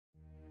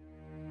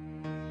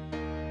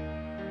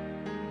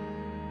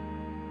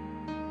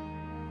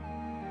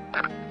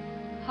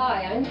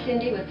Hi, I'm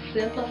Cindy with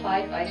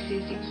Simplified by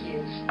Susie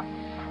Q's.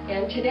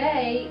 And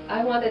today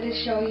I wanted to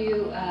show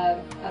you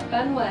a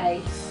fun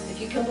way, if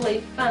you can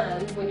believe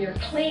fun, when you're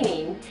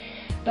cleaning.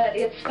 But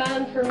it's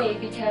fun for me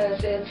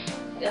because it's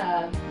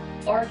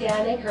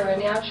organic or a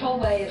natural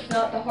way. It's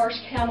not the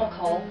horse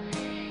chemical.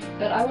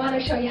 But I want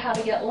to show you how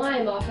to get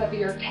lime off of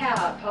your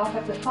tap, off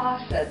of the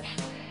faucets.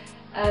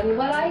 And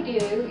what I do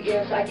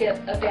is I get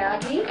a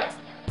baggie,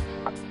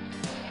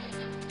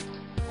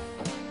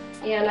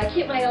 and I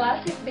keep my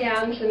elastic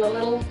bands in a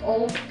little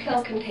old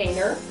pill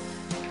container,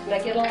 and I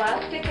get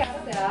elastic out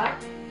of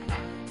that.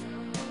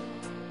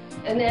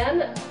 And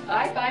then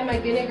I buy my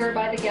vinegar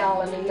by the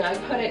gallon and I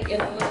put it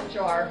in a little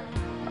jar.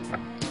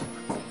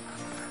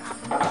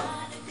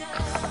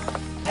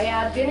 I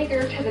add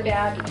vinegar to the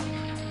baggie.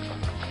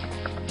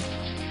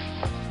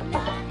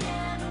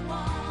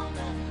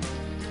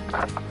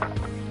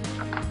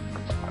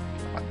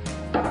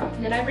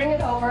 Then I bring it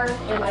over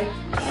and I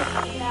put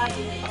the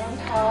baggie on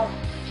top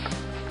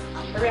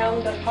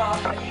around the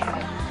faucet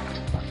head.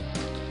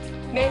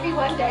 Maybe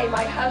one day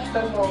my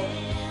husband will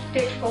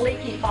fix the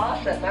leaky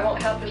faucet and I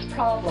won't have this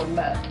problem,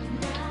 but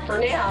for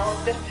now,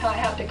 this is how I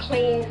have to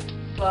clean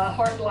the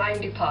hard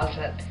lime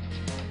deposit.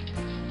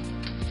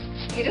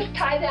 You just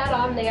tie that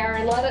on there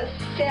and let it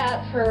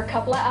set for a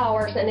couple of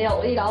hours and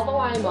it'll eat all the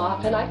lime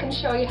off, and I can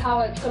show you how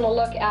it's going to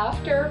look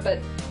after, but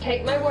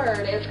take my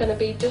word, it's going to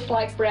be just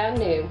like brand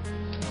new.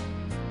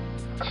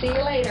 See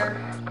you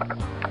later.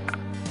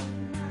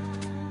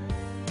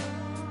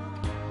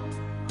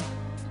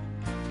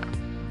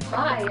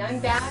 Hi, I'm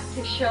back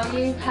to show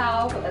you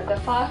how the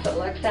faucet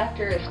looks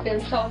after it's been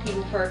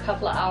soaking for a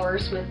couple of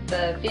hours with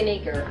the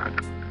vinegar.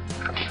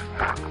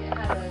 It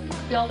had a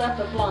buildup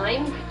of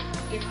lime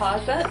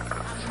deposit,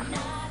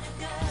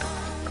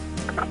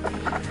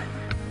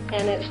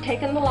 and it's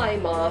taken the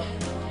lime off.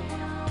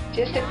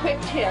 Just a quick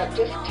tip,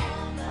 just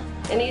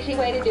an easy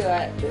way to do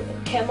it,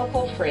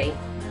 chemical free.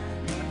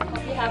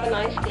 Hope you have a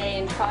nice day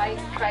and try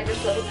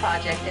this little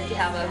project if you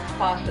have a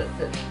faucet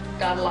that's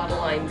got a lot of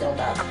lime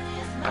buildup.